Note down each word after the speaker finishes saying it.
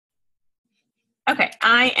Okay,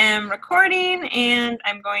 I am recording and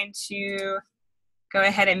I'm going to go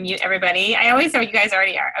ahead and mute everybody. I always know you guys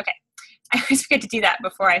already are. Okay, I always forget to do that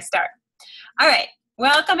before I start. All right,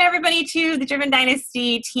 welcome everybody to the Driven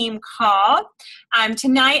Dynasty team call.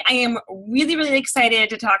 Tonight I am really excited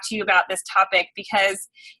to talk to you about this topic because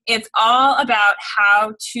it's all about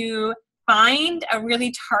how to find a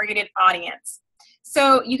really targeted audience.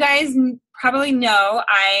 So you guys probably know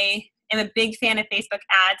I am a big fan of Facebook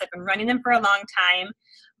ads. I've been running them for a long time,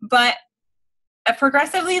 but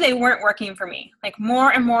progressively they weren't working for me. Like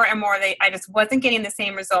more and more, I just wasn't getting the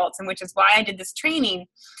same results, and which is why I did this training.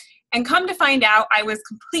 And come to find out, I was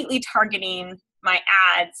completely targeting my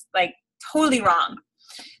ads like totally wrong.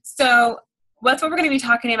 So that's what we're going to be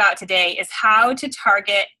talking about today, is how to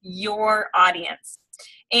target your audience.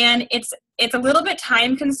 And it's a little bit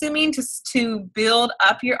time consuming to build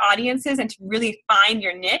up your audiences and to really find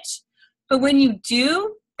your niche. But when you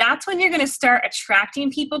do, that's when you're going to start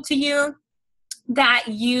attracting people to you that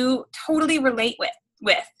you totally relate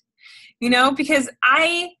with, because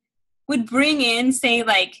I would bring in, say,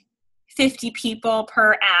 like 50 people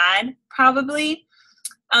per ad probably,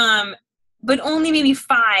 but only maybe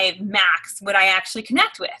 5 max would I actually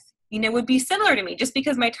connect with, would be similar to me, just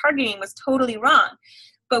because my targeting was totally wrong.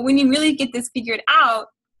 But when you really get this figured out,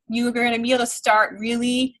 you're going to be able to start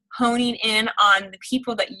really honing in on the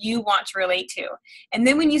people that you want to relate to. And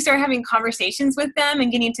then when you start having conversations with them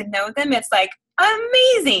and getting to know them, it's like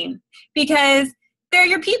amazing, because they're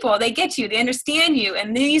your people. They get you. They understand you.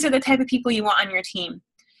 And these are the type of people you want on your team.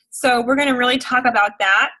 So we're going to really talk about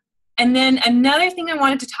that. And then another thing I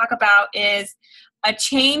wanted to talk about is a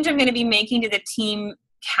change I'm going to be making to the team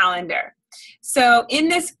calendar. So in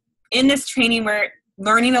this training, we're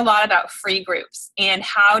learning a lot about free groups and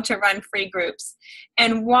how to run free groups.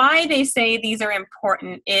 And why they say these are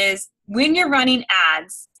important is when you're running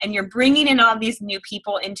ads and you're bringing in all these new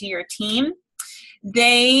people into your team,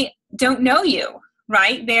 they don't know you,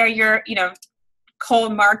 right? They're your,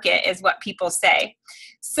 cold market is what people say.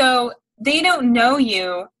 So they don't know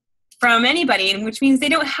you from anybody, which means they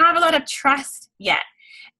don't have a lot of trust yet.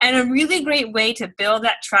 And a really great way to build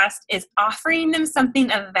that trust is offering them something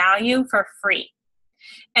of value for free.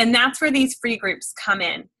 And that's where these free groups come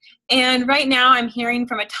in. And right now I'm hearing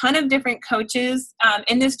from a ton of different coaches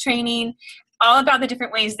in this training all about the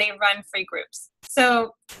different ways they run free groups.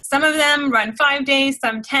 So some of them run 5 days,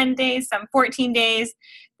 some 10 days, some 14 days.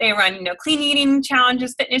 They run, clean eating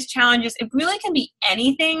challenges, fitness challenges. It really can be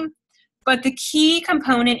anything. But the key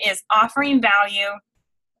component is offering value,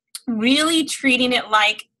 really treating it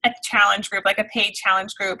like a challenge group, like a paid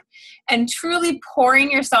challenge group, and truly pouring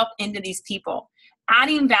yourself into these people,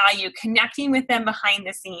 adding value, connecting with them behind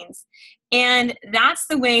the scenes. And that's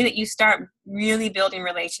the way that you start really building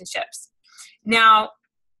relationships. Now,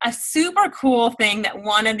 a super cool thing that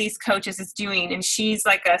one of these coaches is doing, and she's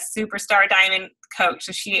like a superstar diamond coach,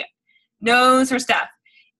 so she knows her stuff,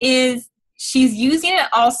 is she's using it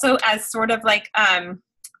also as sort of like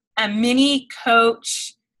a mini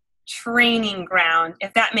coach training ground,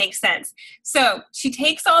 if that makes sense. So she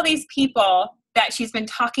takes all these people that she's been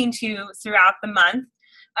talking to throughout the month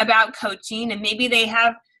about coaching, and maybe they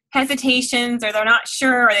have hesitations, or they're not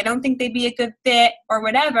sure, or they don't think they'd be a good fit, or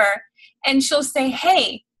whatever. And she'll say,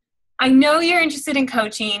 hey, I know you're interested in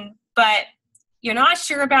coaching, but you're not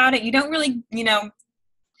sure about it. You don't really, you're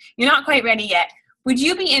not quite ready yet. Would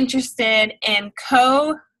you be interested in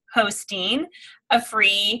co-hosting a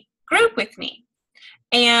free group with me?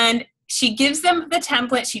 And she gives them the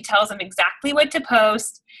template. She tells them exactly what to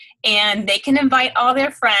post, and they can invite all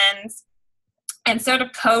their friends and sort of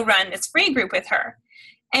co-run this free group with her.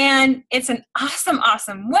 And it's an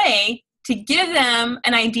awesome way to give them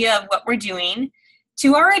an idea of what we're doing,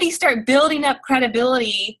 to already start building up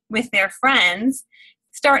credibility with their friends,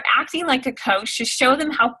 start acting like a coach to show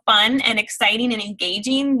them how fun and exciting and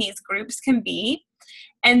engaging these groups can be.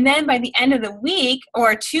 And then by the end of the week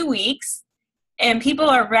or 2 weeks, and people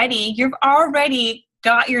are ready, you've already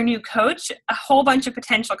got your new coach a whole bunch of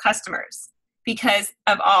potential customers because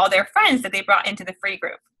of all their friends that they brought into the free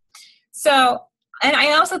group. So, and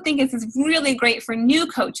I also think it's really great for new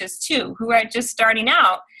coaches too, who are just starting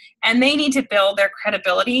out, and they need to build their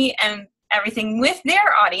credibility and everything with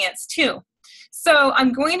their audience too. So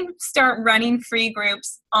I'm going to start running free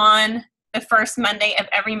groups on the first Monday of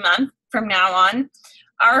every month from now on.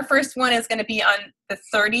 Our first one is going to be on the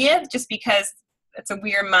 30th, just because it's a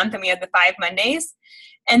weird month and we have the 5 Mondays.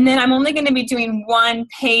 And then I'm only going to be doing one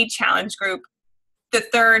paid challenge group the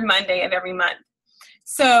 3rd Monday of every month.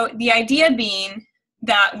 So the idea being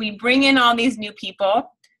that we bring in all these new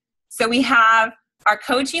people. So we have our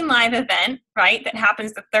coaching live event, right, that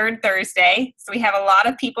happens the third Thursday. So we have a lot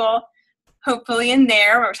of people hopefully in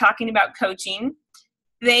there. We're talking about coaching.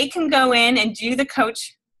 They can go in and do the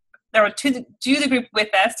coach, or do the group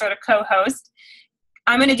with us, sort of co-host.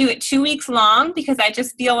 I'm going to do it 2 weeks long because I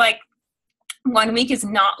just feel like 1 week is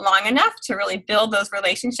not long enough to really build those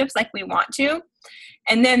relationships like we want to.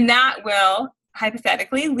 And then that will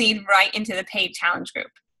hypothetically lead right into the paid challenge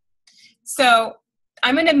group. So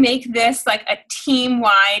I'm going to make this like a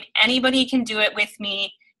team-wide, anybody can do it with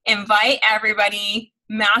me, invite everybody,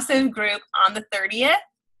 massive group on the 30th.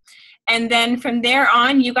 And then from there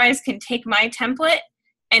on, you guys can take my template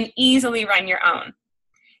and easily run your own.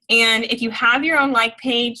 And if you have your own like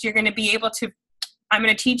page, you're going to be able to, I'm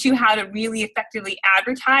going to teach you how to really effectively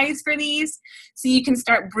advertise for these so you can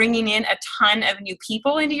start bringing in a ton of new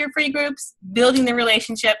people into your free groups, building the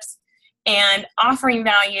relationships, and offering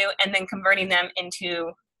value, and then converting them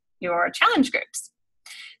into your challenge groups.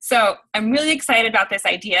 So I'm really excited about this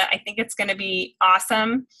idea. I think it's going to be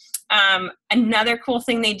awesome. Another cool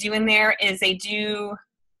thing they do in there is they do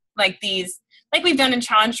like these, like we've done in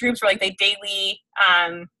challenge groups, where like they daily,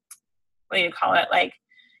 what do you call it? Like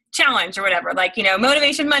challenge or whatever, like, you know,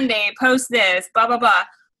 Motivation Monday, post this, blah, blah, blah.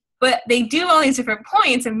 But they do all these different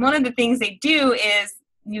points. And one of the things they do is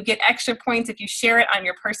you get extra points if you share it on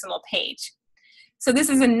your personal page. So this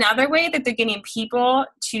is another way that they're getting people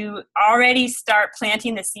to already start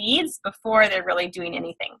planting the seeds before they're really doing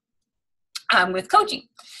anything with coaching.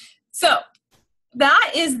 So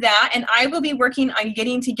that is that. And I will be working on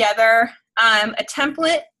getting together a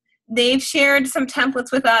template. They've shared some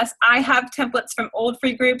templates with us. I have templates from old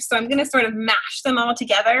free groups. So I'm going to sort of mash them all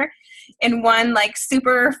together in one like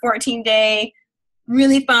super 14-day,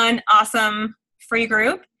 really fun, awesome free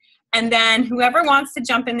group. And then whoever wants to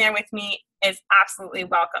jump in there with me is absolutely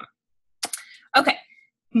welcome. Okay,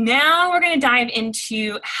 now we're going to dive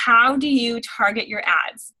into how do you target your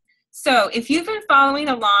ads. So if you've been following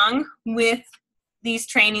along with these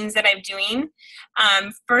trainings that I'm doing,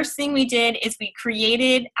 first thing we did is we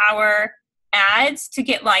created our ads to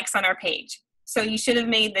get likes on our page. So you should have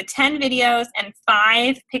made the 10 videos and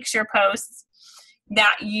 5 picture posts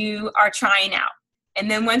that you are trying out. And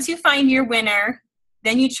then once you find your winner,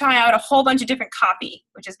 then you try out a whole bunch of different copy,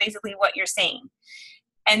 which is basically what you're saying.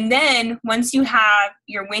 And then once you have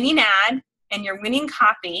your winning ad and your winning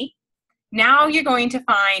copy, now you're going to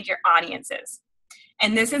find your audiences.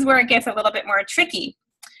 And this is where it gets a little bit more tricky.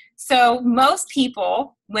 So most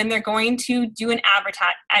people, when they're going to do an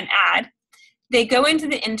ad, they go into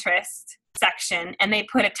the interest section and they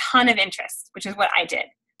put a ton of interest, which is what I did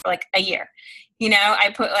for like a year. You know, I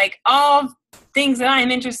put like all things that I'm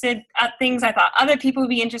interested, things I thought other people would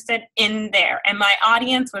be interested in there. And my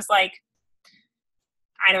audience was like,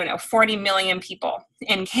 I don't know, 40 million people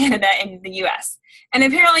in Canada and the US. And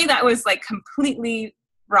apparently that was like completely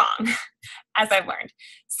wrong, as I've learned.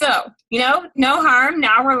 So, you know, no harm.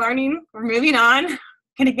 Now we're learning, we're moving on,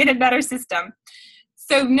 going to get a better system.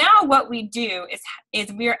 So now what we do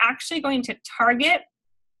is we are actually going to target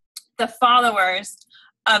the followers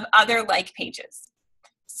of other like pages.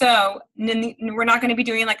 So we're not going to be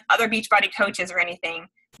doing like other Beachbody coaches or anything,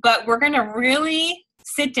 but we're going to really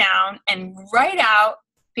sit down and write out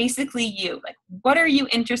basically you, like what are you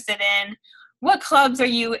interested in? What clubs are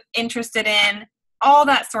you interested in? All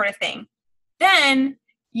that sort of thing. Then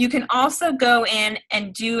you can also go in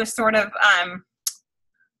and do a sort of,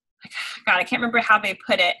 God, I can't remember how they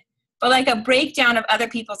put it, but like a breakdown of other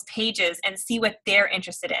people's pages and see what they're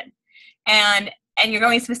interested in. And you're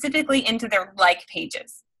going specifically into their like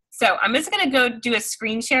pages. So I'm just going to go do a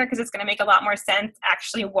screen share because it's going to make a lot more sense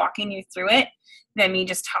actually walking you through it than me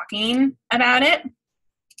just talking about it.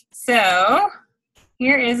 So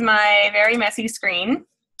here is my very messy screen.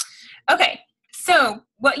 Okay, so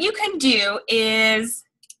what you can do is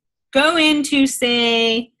go into,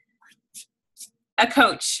 say, a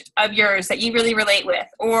coach of yours that you really relate with,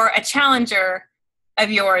 or a challenger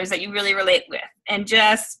of yours that you really relate with, and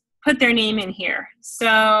just put their name in here.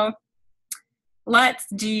 So let's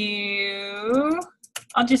do,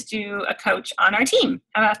 I'll just do a coach on our team.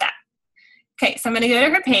 How about that? Okay, so I'm going to go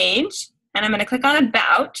to her page, and I'm going to click on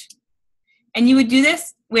About, and you would do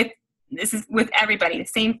this is with everybody, the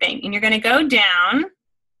same thing. And you're going to go down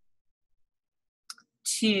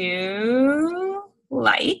to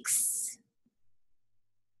likes.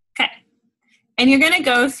 Okay. And you're going to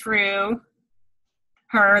go through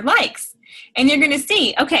her likes. And you're going to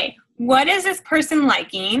see, okay, what is this person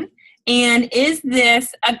liking? And is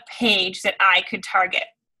this a page that I could target?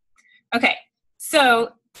 Okay,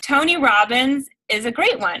 so Tony Robbins is a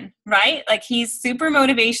great one, right? Like he's super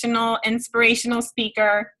motivational, inspirational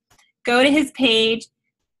speaker. go to his page.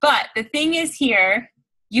 But the thing is here,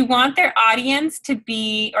 you want their audience to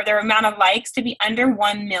be, or their amount of likes to be under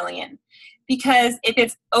 1 million. Because if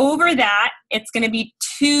it's over that, it's going to be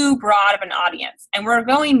too broad of an audience. And we're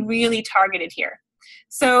going really targeted here.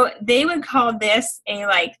 So they would call this a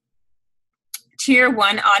like tier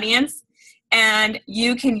 1 audience. And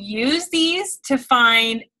you can use these to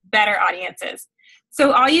find better audiences.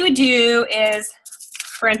 So all you would do is,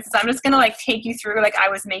 for instance, I'm just going to like take you through like I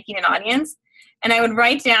was making an audience. And I would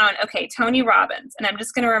write down, okay, Tony Robbins. And I'm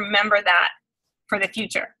just going to remember that for the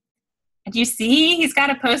future. And you see, he's got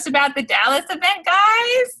a post about the Dallas event,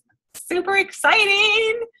 guys. Super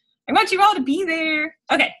exciting. I want you all to be there.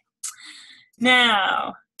 Okay.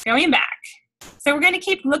 Now, going back. So we're going to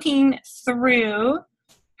keep looking through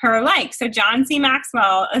her likes. So John C.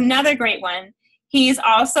 Maxwell, another great one. He's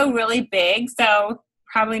also really big, so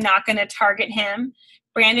probably not going to target him.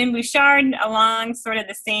 Brandon Bouchard, along sort of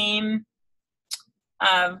the same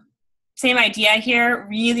idea here.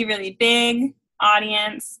 Really, really big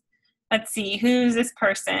audience. Let's see, who's this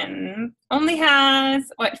person? Only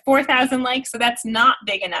has, 4,000 likes, so that's not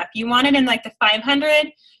big enough. You want it in like the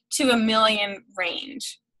 500 to 1 million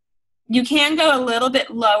range. You can go a little bit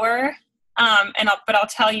lower, but I'll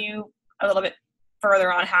tell you a little bit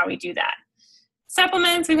further on how we do that.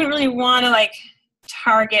 Supplements, we don't really want to like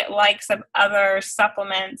target likes of other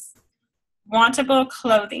supplements. Wantable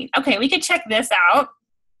clothing. Okay, we could check this out.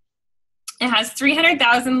 It has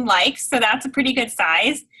 300,000 likes, so that's a pretty good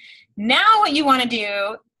size. Now what you want to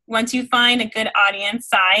do once you find a good audience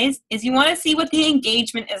size is you want to see what the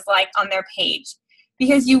engagement is like on their page,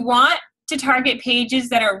 because you want to target pages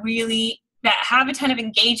that have a ton of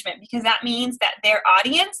engagement, because that means that their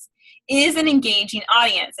audience is an engaging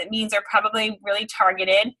audience. It means they're probably really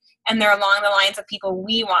targeted and they're along the lines of people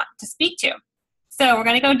we want to speak to. So we're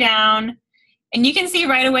going to go down and you can see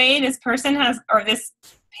right away this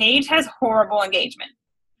page has horrible engagement.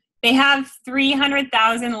 They have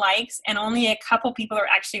 300,000 likes and only a couple people are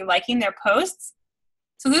actually liking their posts.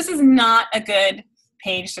 So this is not a good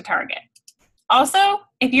page to target. Also,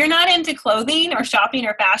 if you're not into clothing or shopping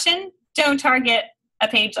or fashion, don't target a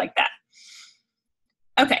page like that.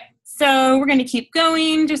 Okay, so we're going to keep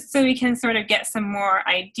going just so we can sort of get some more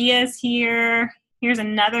ideas here. Here's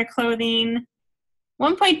another clothing.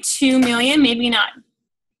 1.2 million, maybe not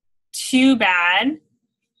too bad.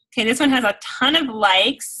 Okay, this one has a ton of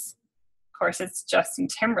likes. Of course, it's Justin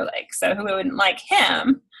Timberlake, so who wouldn't like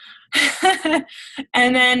him?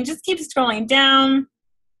 And then just keep scrolling down.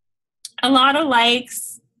 A lot of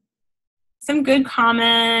likes, some good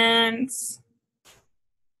comments.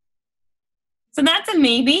 So that's a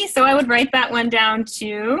maybe, so I would write that one down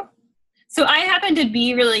too. So I happen to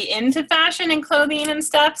be really into fashion and clothing and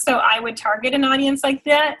stuff, so I would target an audience like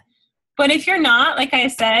that. But if you're not, like I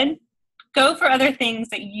said, go for other things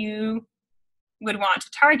that you would want to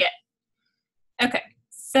target. Okay,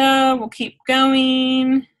 so we'll keep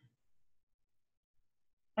going.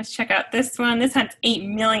 Let's check out this one. This has 8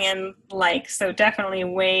 million likes, so definitely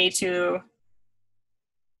way too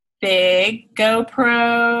big.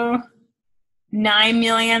 GoPro, 9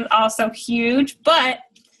 million, also huge, but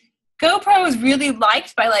GoPro is really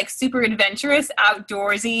liked by like super adventurous,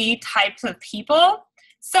 outdoorsy types of people.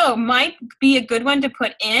 So might be a good one to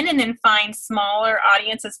put in and then find smaller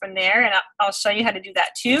audiences from there. And I'll show you how to do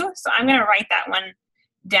that too. So I'm going to write that one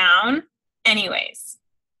down anyways.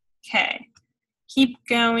 Okay, keep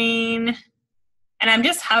going. And I'm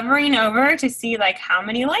just hovering over to see like how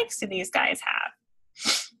many likes do these guys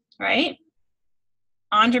have, right?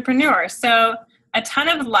 Entrepreneur. So a ton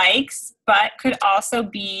of likes, but could also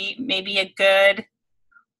be maybe a good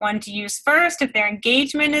one to use first if their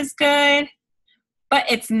engagement is good. But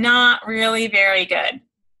it's not really very good.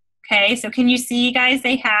 Okay, so can you see, guys,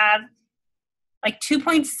 they have like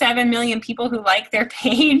 2.7 million people who like their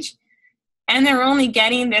page, and they're only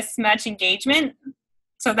getting this much engagement.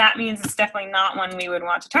 So that means it's definitely not one we would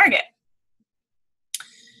want to target.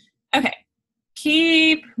 Okay,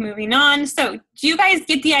 keep moving on. So do you guys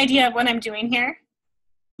get the idea of what I'm doing here?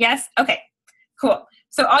 Yes? Okay, cool.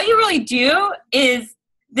 So all you really do is,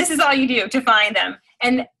 this is all you do to find them.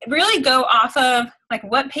 And really go off of like,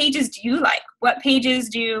 what pages do you like? What pages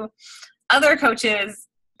do other coaches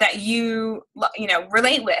that you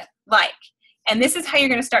relate with like? And this is how you're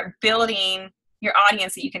going to start building your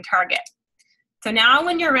audience that you can target. So now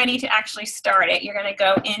when you're ready to actually start it, you're going to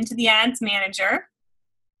go into the Ads Manager.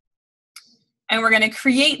 And we're going to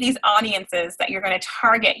create these audiences that you're going to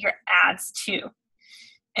target your ads to.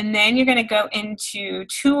 And then you're going to go into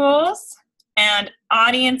Tools and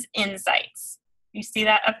Audience Insights. You see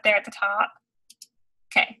that up there at the top?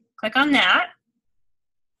 Okay, click on that.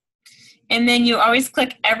 and then you always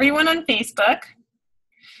click everyone on Facebook,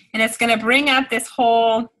 and it's going to bring up this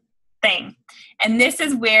whole thing. And this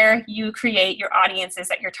is where you create your audiences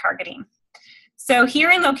that you're targeting. So here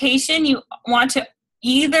in location, you want to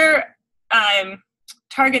either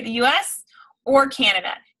target the US or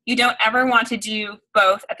Canada. You don't ever want to do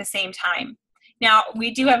both at the same time. Now, we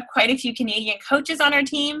do have quite a few Canadian coaches on our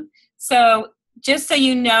team. So just so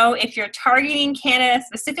you know, if you're targeting Canada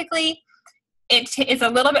specifically, it's a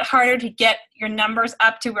little bit harder to get your numbers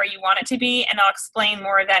up to where you want it to be. And I'll explain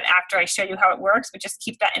more of that after I show you how it works, but just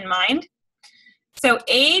keep that in mind. So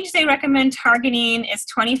age they recommend targeting is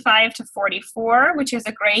 25 to 44, which is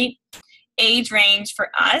a great age range for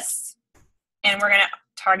us. And we're going to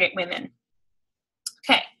target women.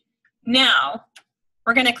 Okay, now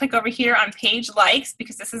we're going to click over here on page likes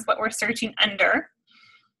because this is what we're searching under.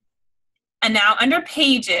 And now under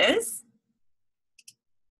pages,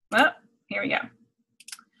 well, here we go.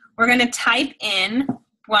 We're going to type in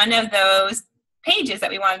one of those pages that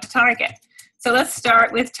we wanted to target. So let's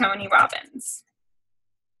start with Tony Robbins.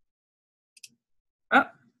 Oh,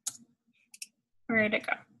 where did it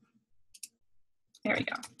go? There we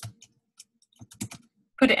go.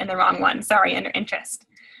 Put it in the wrong one. Sorry, under interest.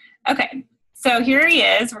 Okay, so here he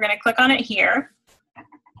is. We're going to click on it here.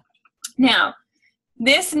 Now,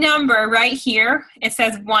 this number right here, it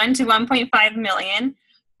says 1 to 1.5 million.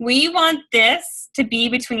 We want this to be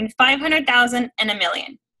between 500,000 and $1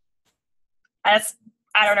 million. I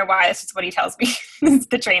don't know why, that's just what he tells me. It's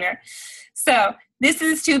the trainer. So this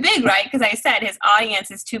is too big, right? Because I said his audience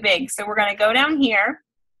is too big. So we're going to go down here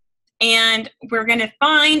and we're going to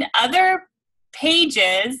find other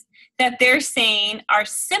pages that they're saying are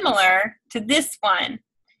similar to this one.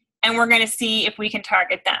 And we're going to see if we can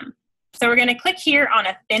target them. So we're going to click here on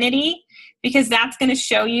affinity because that's going to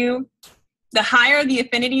show you the higher the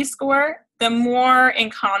affinity score, the more in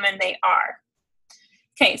common they are.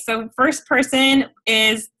 Okay, so first person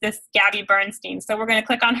is this Gabby Bernstein. So we're going to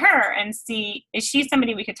click on her and see, is she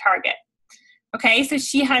somebody we could target? Okay, so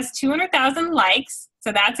she has 200,000 likes,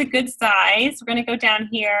 so that's a good size. We're going to go down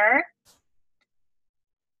here.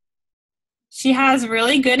 She has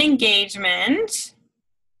really good engagement.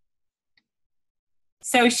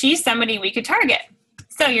 So she's somebody we could target.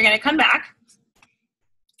 So you're going to come back.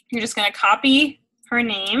 You're just going to copy her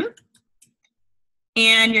name,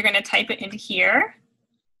 and you're going to type it into here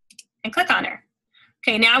and click on her.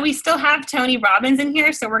 Okay, now we still have Tony Robbins in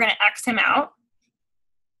here, so we're going to X him out.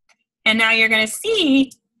 And now you're going to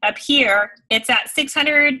see up here, it's at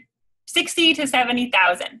 660 to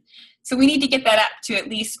 70,000. So we need to get that up to at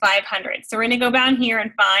least 500. So we're going to go down here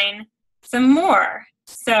and find some more.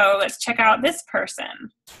 So let's check out this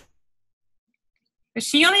person. But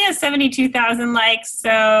she only has 72,000 likes,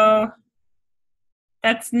 so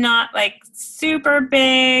that's not like super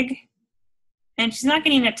big. And she's not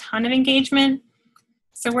getting a ton of engagement,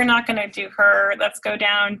 so we're not going to do her. Let's go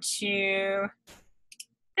down to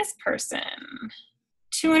this person.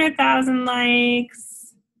 200,000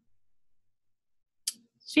 likes.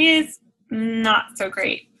 She is not so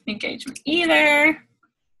great engagement either.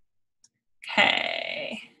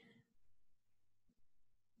 Okay.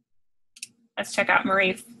 Let's check out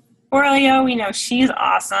Marie Forleo. We know she's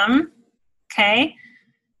awesome. Okay.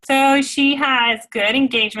 So she has good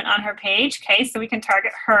engagement on her page. Okay, so we can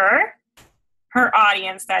target her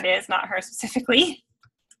audience, that is, not her specifically.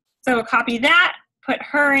 So we'll copy that, put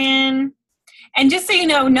her in. And just so you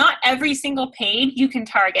know, not every single page you can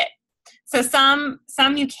target. So some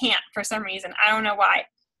you can't for some reason. I don't know why.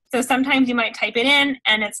 So sometimes you might type it in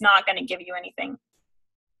and it's not going to give you anything.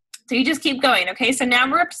 So you just keep going, okay? So now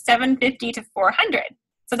we're up 750 to 400.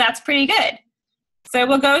 So that's pretty good. So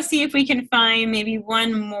we'll go see if we can find maybe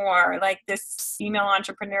one more, like this Female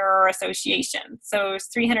Entrepreneur Association. So it's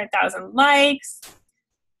 300,000 likes.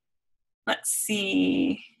 Let's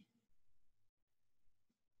see.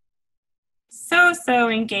 So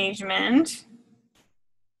engagement.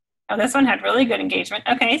 Oh, this one had really good engagement.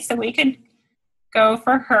 Okay, so we could go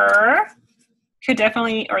for her. Could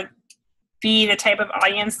definitely, or be the type of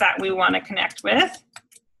audience that we want to connect with.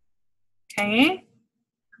 Okay.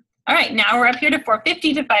 All right, now we're up here to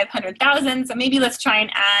 450 to 500,000. So maybe let's try and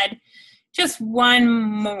add just one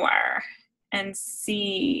more and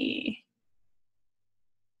see.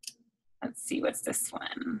 Let's see, what's this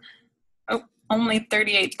one? Oh, only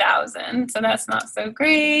 38,000. So that's not so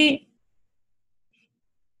great.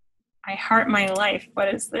 I heart my life.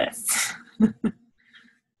 What is this?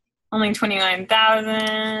 Only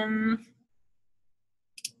 29,000.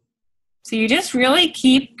 So you just really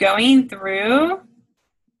keep going through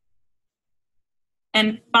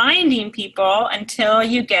and finding people until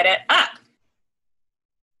you get it up.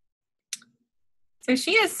 So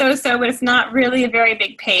she is so-so, but it's not really a very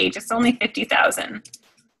big page. It's only 50,000.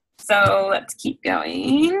 So let's keep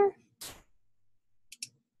going.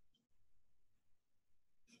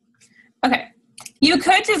 Okay, you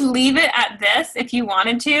could just leave it at this if you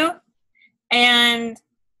wanted to. And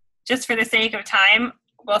just for the sake of time,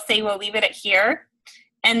 we'll say we'll leave it at here.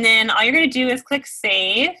 And then all you're going to do is click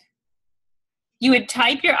save. You would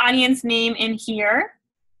type your audience name in here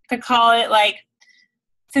to call it, like,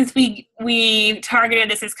 since we targeted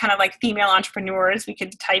this as kind of like female entrepreneurs, we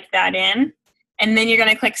could type that in. And then you're going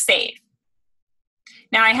to click save.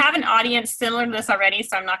 Now I have an audience similar to this already,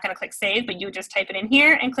 so I'm not going to click save, but you would just type it in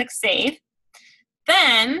here and click save.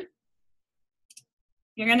 Then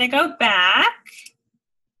you're going to go back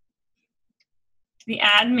to the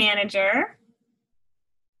ad manager.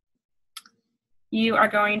 You are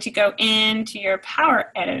going to go into your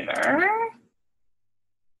Power Editor.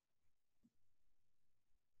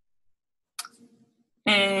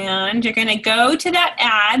 And you're going to go to that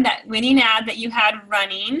ad, that winning ad that you had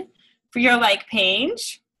running for your like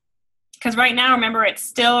page. Because right now, remember, it's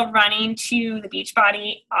still running to the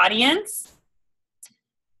Beachbody audience.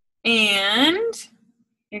 And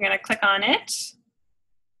you're going to click on it.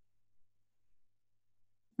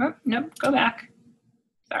 Oh, nope, go back.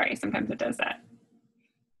 Sorry, sometimes it does that.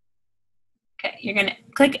 Okay, you're going to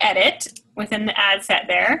click edit within the ad set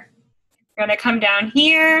there. You're going to come down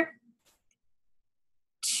here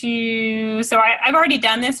to, so I've already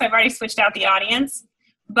done this, so I've already switched out the audience,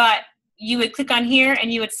 but you would click on here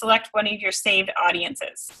and you would select one of your saved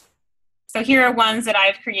audiences. So here are ones that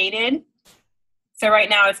I've created. So right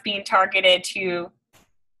now it's being targeted to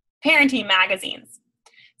parenting magazines.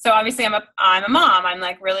 So obviously I'm a mom. I'm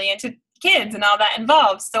like really into kids and all that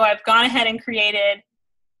involved. So I've gone ahead and created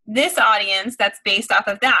this audience that's based off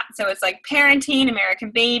of that. So it's like parenting,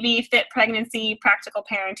 American Baby, fit pregnancy, practical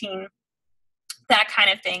parenting, that kind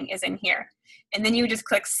of thing is in here. And then you just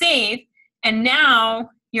click save, and now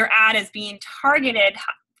your ad is being targeted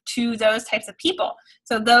to those types of people.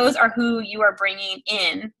 So those are who you are bringing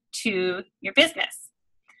in to your business.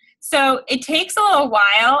 So it takes a little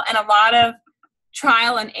while and a lot of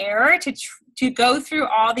trial and error to go through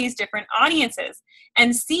all these different audiences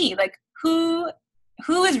and see like who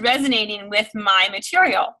is resonating with my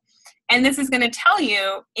material. And this is going to tell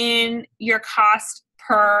you in your cost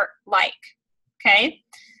per like. Okay,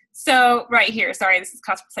 so right here, sorry, this is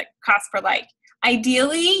cost per like.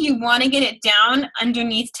 Ideally, you want to get it down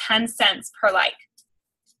underneath 10 cents per like.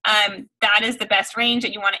 That is the best range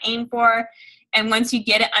that you want to aim for. And once you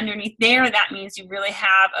get it underneath there, that means you really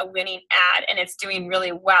have a winning ad and it's doing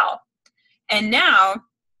really well. And now,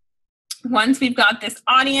 once we've got this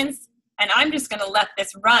audience, and I'm just going to let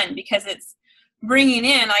this run because it's bringing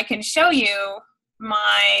in, I can show you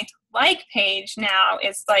my like page now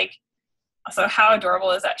is like, so how adorable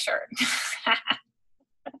is that shirt?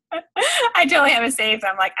 I totally have it saved.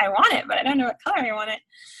 I'm like, I want it, but I don't know what color I want it.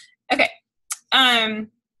 Okay.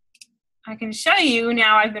 I can show you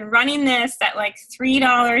now. I've been running this at like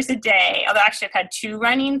 $3 a day. Although actually I've had 2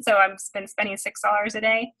 running, so I've been spending $6 a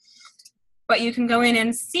day. But you can go in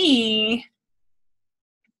and see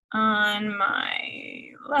on my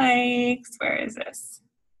likes. Where is this?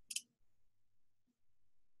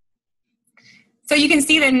 So you can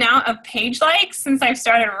see the amount of page likes since I've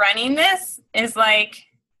started running this is like,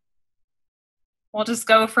 we'll just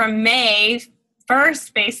go from May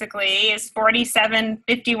 1st basically is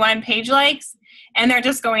 4751 page likes, and they're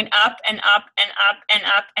just going up and up and up and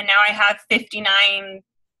up, and now I have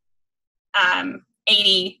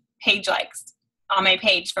 80 page likes on my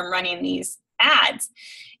page from running these ads.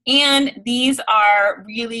 And these are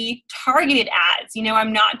really targeted ads. You know,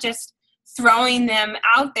 I'm not just throwing them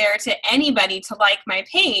out there to anybody to like my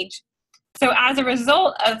page. So as a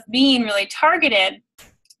result of being really targeted,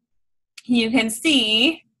 you can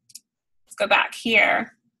see, let's go back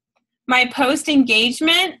here, my post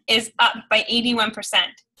engagement is up by 81%,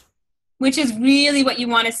 which is really what you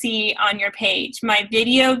want to see on your page. My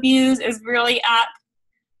video views is really up.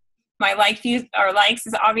 My like views or likes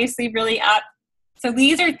is obviously really up. So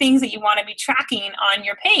these are things that you want to be tracking on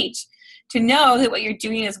your page to know that what you're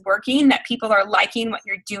doing is working, that people are liking what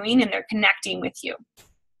you're doing and they're connecting with you.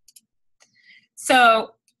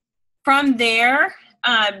 So from there,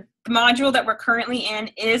 the module that we're currently in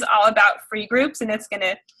is all about free groups, and it's going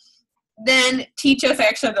to then teach us,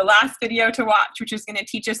 actually the last video to watch, which is going to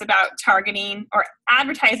teach us about targeting or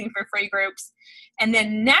advertising for free groups. And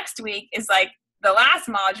then next week is like the last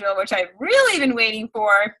module, which I've really been waiting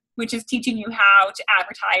for, which is teaching you how to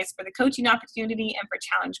advertise for the coaching opportunity and for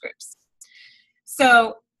challenge groups.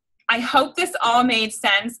 So I hope this all made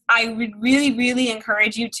sense. I would really, really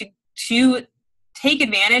encourage you to take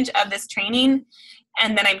advantage of this training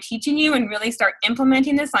and that I'm teaching you and really start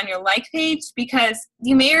implementing this on your like page, because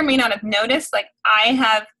you may or may not have noticed, like I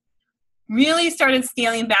have really started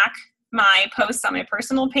scaling back my posts on my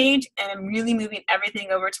personal page, and I'm really moving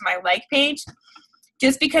everything over to my like page,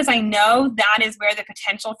 just because I know that is where the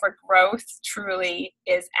potential for growth truly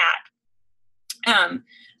is at.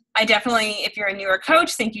 I definitely, if you're a newer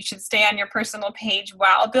coach, think you should stay on your personal page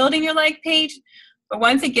while building your like page. But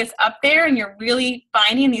once it gets up there and you're really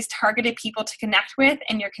finding these targeted people to connect with,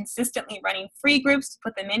 and you're consistently running free groups to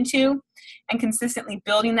put them into and consistently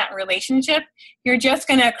building that relationship, you're just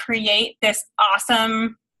going to create this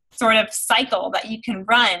awesome sort of cycle that you can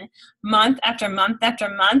run month after month after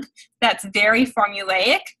month that's very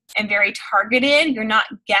formulaic and very targeted. You're not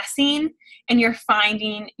guessing, and you're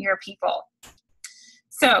finding your people.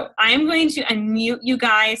 So I'm going to unmute you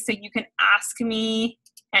guys so you can ask me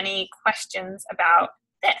any questions about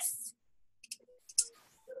this.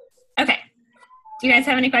 Okay. Do you guys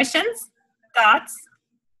have any questions? Thoughts?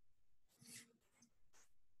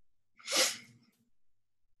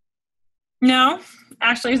 No?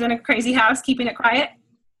 Ashley's in a crazy house keeping it quiet?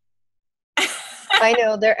 I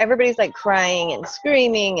know, everybody's like crying and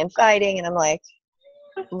screaming and fighting, and I'm like,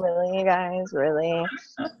 really, you guys? Really?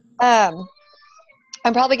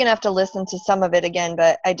 I'm probably going to have to listen to some of it again,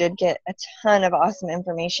 but I did get a ton of awesome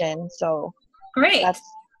information. So great. That's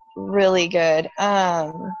really good.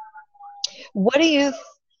 What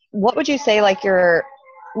would you say like your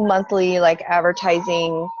monthly like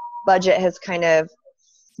advertising budget has kind of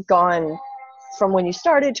gone from when you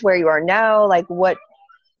started to where you are now? Like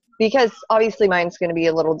because obviously mine's going to be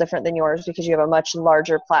a little different than yours because you have a much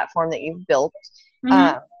larger platform that you've built.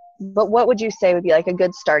 Mm-hmm. But what would you say would be like a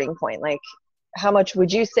good starting point? Like, how much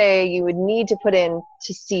would you say you would need to put in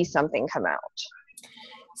to see something come out?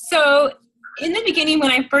 So in the beginning, when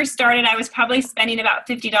I first started, I was probably spending about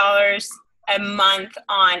 $50 a month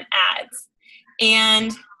on ads.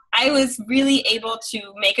 And I was really able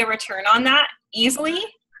to make a return on that easily.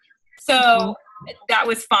 So that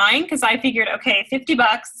was fine, because I figured, okay,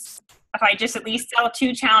 $50, if I just at least sell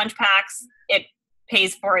 2 challenge packs, it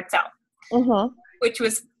pays for itself, which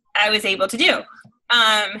I was able to do.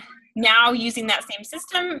 Now using that same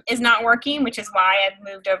system is not working, which is why I've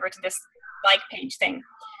moved over to this like page thing.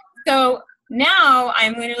 So now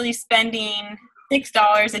I'm literally spending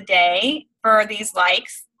 $6 a day for these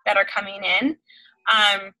likes that are coming in.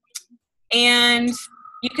 And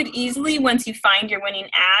you could easily, once you find your winning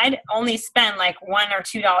ad, only spend like $1 or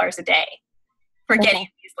 $2 a day for getting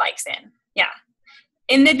these likes in. Yeah.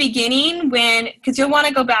 In the beginning, because you'll want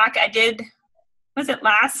to go back, was it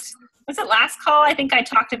last call? I think I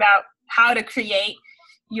talked about how to create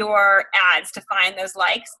your ads to find those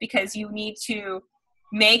likes, because you need to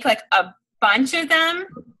make like a bunch of them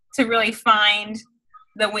to really find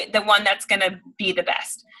the one that's going to be the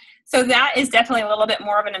best. So that is definitely a little bit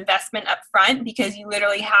more of an investment up front, because you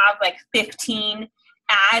literally have like 15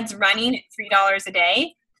 ads running at $3 a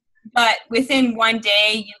day. But within one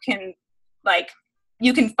day, you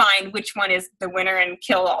can find which one is the winner and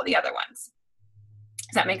kill all the other ones.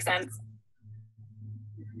 Does that make sense?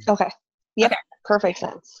 Okay. Yep. Okay. Perfect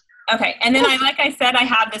sense. Okay. And then like I said, I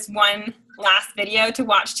have this one last video to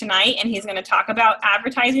watch tonight, and he's going to talk about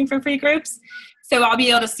advertising for free groups. So I'll be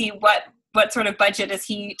able to see what sort of budget does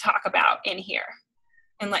he talk about in here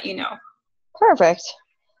and let you know. Perfect.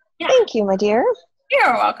 Yeah. Thank you, my dear.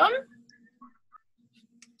 You're welcome.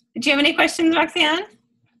 Did you have any questions, Roxanne?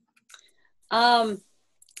 I'm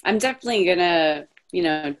definitely going to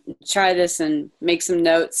try this and make some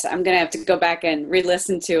notes. I'm going to have to go back and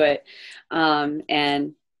re-listen to it.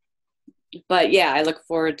 But yeah, I look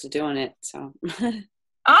forward to doing it. So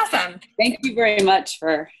awesome. Thank you very much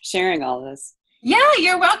for sharing all this. Yeah,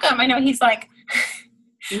 you're welcome. I know he's like,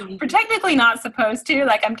 we're technically not supposed to,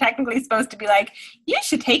 like, I'm technically supposed to be like, you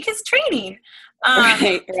should take his training.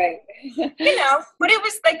 Right. But it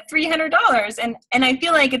was like $300, and I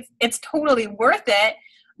feel like it's totally worth it.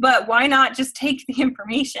 But why not just take the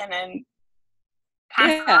information and pass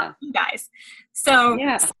it on to you guys? So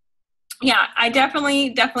yeah, I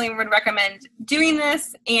definitely would recommend doing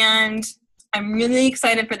this. And I'm really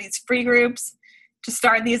excited for these free groups to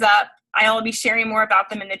start these up. I'll be sharing more about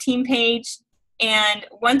them in the team page. And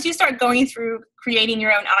once you start going through creating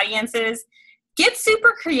your own audiences, get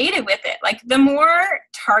super creative with it. Like, the more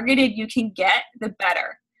targeted you can get, the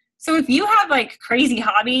better. So if you have like crazy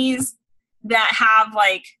hobbies that have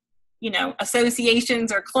like,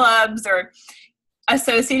 associations or clubs or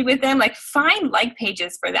associated with them, like, find like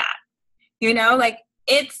pages for that.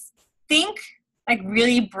 Think like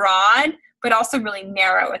really broad, but also really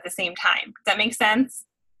narrow at the same time. Does that make sense?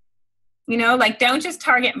 You know, like don't just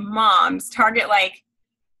target moms, target like,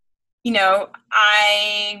 you know,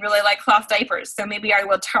 I really like cloth diapers. So maybe I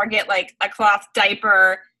will target like a cloth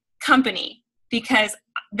diaper company because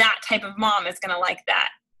that type of mom is going to like that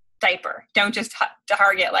diaper. Don't just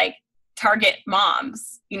target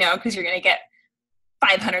moms, you know, because you're going to get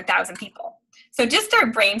 500,000 people. So just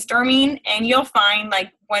start brainstorming and you'll find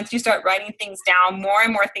like once you start writing things down, more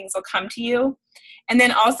and more things will come to you. And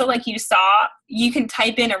then also like you saw, you can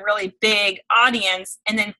type in a really big audience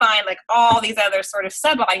and then find like all these other sort of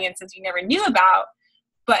sub audiences you never knew about,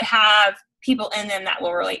 but have people in them that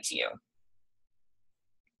will relate to you.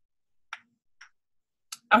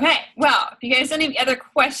 Okay, well, if you guys don't have any other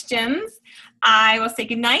questions, I will say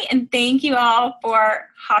goodnight and thank you all for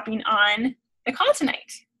hopping on the call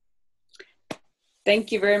tonight.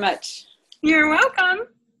 Thank you very much. You're welcome.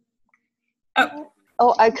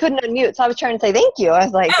 Oh, I couldn't unmute, so I was trying to say thank you. I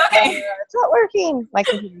was like, okay. It's not working. My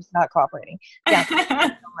computer's not cooperating. Yeah, thank you so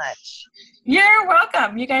much. You're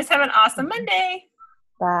welcome. You guys have an awesome Monday.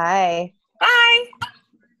 Bye.